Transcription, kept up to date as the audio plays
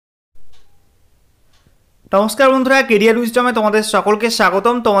नमस्कार बंधुरा कैरियर उइजडमे तुम्हारे सकलके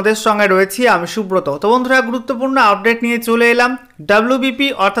स्वागतम। तुम्हारे संगे रयेछि आमि सुब्रत। तो बंधुरा गुरुत्वपूर्ण आपडेट निये चले एलाम।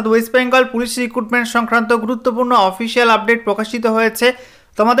 WBP अर्थात वेस्ट बेंगल पुलिस रिक्रुटमेंट संक्रांत गुरुत्वपूर्ण अफिशियल आपडेट प्रकाशित हयेछे।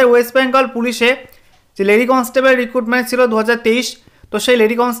 तोमादेर वेस्ट बेंगल पुलिशे जे लेडी कन्स्टेबल रिक्रुटमेंट छिलो 2023, तो सेई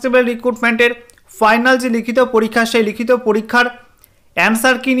लेडी कन्स्टेबल रिक्रुटमेंटेर फाइनल जे लिखित परीक्षा सेई लिखित परीक्षार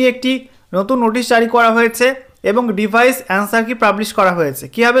आंसर की निये एकटी नतून नोटिस जारी करा हयेछे एबं डिवाइस आंसर की पाब्लिश करा हयेछे।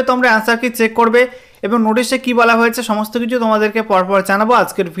 किभाबे तोमरा आंसर की चेक करबे এবং নোটিশে কি বলা হয়েছে সমস্ত কিছু তোমাদেরকে পরপর জানাবো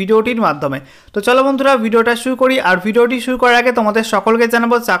আজকের ভিডিওটির মাধ্যমে। তো চলো বন্ধুরা ভিডিওটা শুরু করি। আর ভিডিওটি শুরু করার আগে তোমাদের সকলকে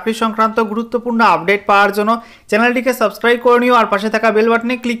জানাবো চাকরি সংক্রান্ত গুরুত্বপূর্ণ আপডেট পাওয়ার জন্য চ্যানেলটিকে সাবস্ক্রাইব করে নিও আর পাশে থাকা বেল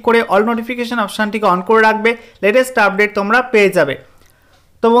বাটনে ক্লিক করে অল নোটিফিকেশন অপশনটিকে অন করে রাখবে। লেটেস্ট আপডেট তোমরা পেয়ে যাবে।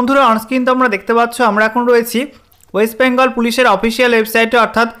 তো বন্ধুরা অনস্ক্রিন তোমরা দেখতে পাচ্ছ আমরা এখন রয়েছি ওয়েস্ট বেঙ্গল পুলিশের অফিসিয়াল ওয়েবসাইটে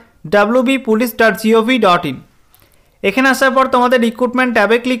অর্থাৎ wbpolice.gov.in। এখানে আসার পর তোমাদের রিক্রুটমেন্ট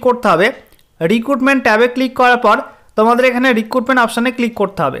ট্যাবে ক্লিক করতে হবে। रिक्रुटमेंट टैबे क्लिक करार पर तुम्हारे एखाने रिक्रुटमेंट अपशने क्लिक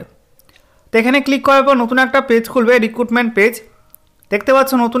करते हैं। तो एखाने क्लिक करार पर नतून एक पेज खुलबे रिक्रुटमेंट पेज देखते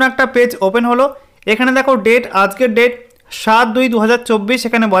पाচ্ছ नतून एक पेज ओपेन हलो। एखाने देखो डेट आजकेर डेट 7/2/2024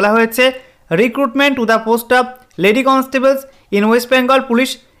 एखाने बला हयेछे recruitment to the post of lady कन्स्टेबल्स in waste Bengal police.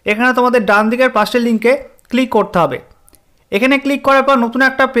 एखाने तुम्हारे डान दिकेर पाशेर लिंके क्लिक करते हैं। एखाने क्लिक करार पर नतून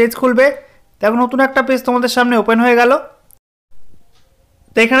एक पेज खुलबे। देखो नतून एक पेज तुम्हारे सामने ओपेन हो गेल।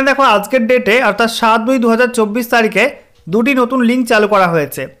 तो एखाने देखो आजकेर डेटे अर्थात 7/2/2024 तारीखे दुटी नतून लिंक चालू करा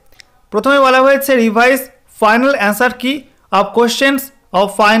हयेछे। प्रथमे बला हयेछे रिवाइज फाइनल आंसर की of questions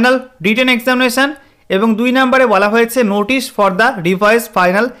of final retain examination एवं 2 नम्बरे बला हयेछे notice for the revise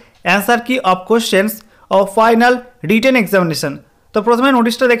final answer की of questions of final retain examination. तो प्रथमे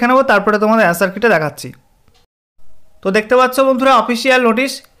नोटिसटा देखे नेब तारपरे तोमादेर आंसर किटा देखाच्छि। तो देखते पाচ্ছ बंधुरा official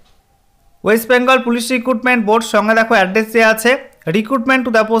notice waste Bengal police recruitment board संगे देखो एड्रेस देওয়া আছে recruitment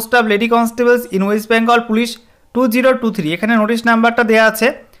to the post of lady कन्स्टेबल्स in waste Bengal police 2023। एखाने नोटिस नम्बरटा देওয়া আছে।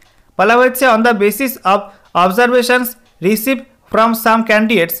 বলা হয়েছে on the basis of observations received from some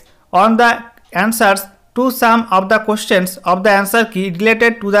candidates on the answers to some of the questions of the answer কি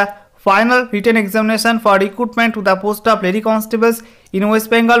related to the final written examination for recruitment to the post of lady constables in West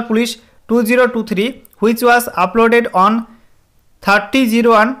Bengal police 2023 which was uploaded on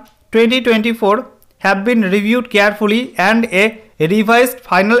 30/01/2024 have been reviewed carefully and a revised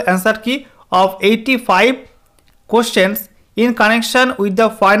final answer key of 85 questions in connection with the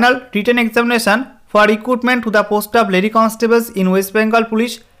final written examination for recruitment to the post of lady constables in West Bengal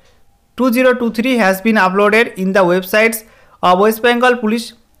Police 2023 has been uploaded in the websites of West Bengal Police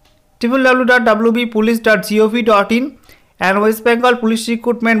www.wbpolice.gov.in and West Bengal Police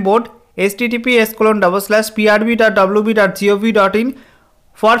Recruitment Board https://prb.wb.gov.in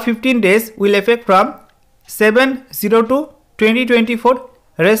for 15 days will effect from 7/02/2024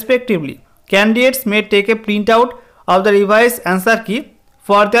 respectively. Candidates may take a printout of the revised answer key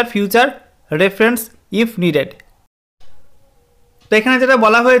for their future reference if needed. তো এখানে যেটা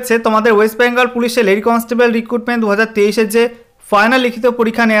বলা হয়েছে তোমাদের West Bengal পুলিশে lady constable recruitment 2023 যে final লিখিত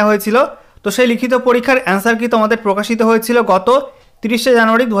পরীক্ষা নেওয়া হয়েছিল, তো সেই লিখিত পরীক্ষার অ্যান্সার কি তোমাদের প্রকাশিত হয়েছিল গত 30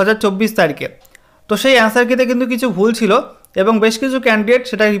 জানুয়ারি 2024 তারিখে। তো সেই অ্যান্সার কিতে কিন্তু কিছু ভুল ছিল এবং বেশ কিছু ক্যান্ডিডেট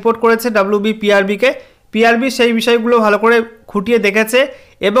সেটা রিপোর্ট করেছে WBPRB-কে। পিআরবি সেই বিষয়গুলো ভালো করে খুঁটিয়ে দেখেছে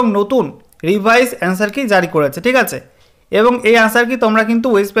এবং নতুন রিভাইজ অ্যান্সার কি জারি করেছে, ঠিক আছে। এবং এই অ্যান্সার কি তোমরা কিন্তু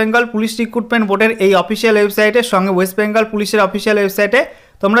ওয়েস্ট বেঙ্গল পুলিশ রিক্রুটমেন্ট বোর্ডের এই অফিসিয়াল ওয়েবসাইটের সঙ্গে ওয়েস্ট বেঙ্গল পুলিশের অফিসিয়াল ওয়েবসাইটে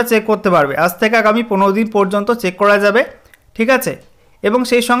তোমরা চেক করতে পারবে। আজ থেকে আগামী 15 দিন পর্যন্ত চেক করা যাবে, ঠিক আছে। এবং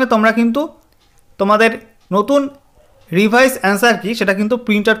সেই সঙ্গে তোমরা কিন্তু তোমাদের নতুন রিভাইজ অ্যান্সার কি সেটা কিন্তু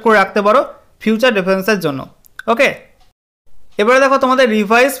প্রিন্ট আউট করে রাখতে পারো ফিউচার রেফারেন্সের জন্য, ওকে। এবারে দেখো তোমাদের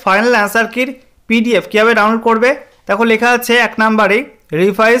রিভাইজ ফাইনাল অ্যান্সার কির PDF কীভাবে ডাউনলোড করবে। দেখো লেখা আছে 1 নম্বরে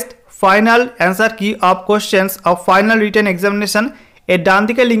রিভাইজড ফাইনাল অ্যান্সার কি of questions of final written examination এর ডান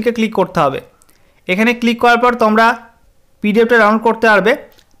দিকে লিঙ্কে ক্লিক করতে হবে। এখানে ক্লিক করার পর তোমরা PDFটা ডাউনলোড করতে পারবে।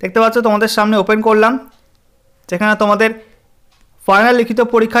 দেখতে পাচ্ছ তোমাদের সামনে ওপেন করলাম, যেখানে তোমাদের ফাইনাল লিখিত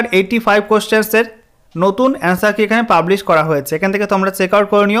পরীক্ষার 85 কোশ্চেন্সের নতুন অ্যান্সার কি এখানে পাবলিশ করা হয়েছে। এখান থেকে তোমরা চেক আউট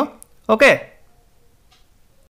করে নিও, ওকে।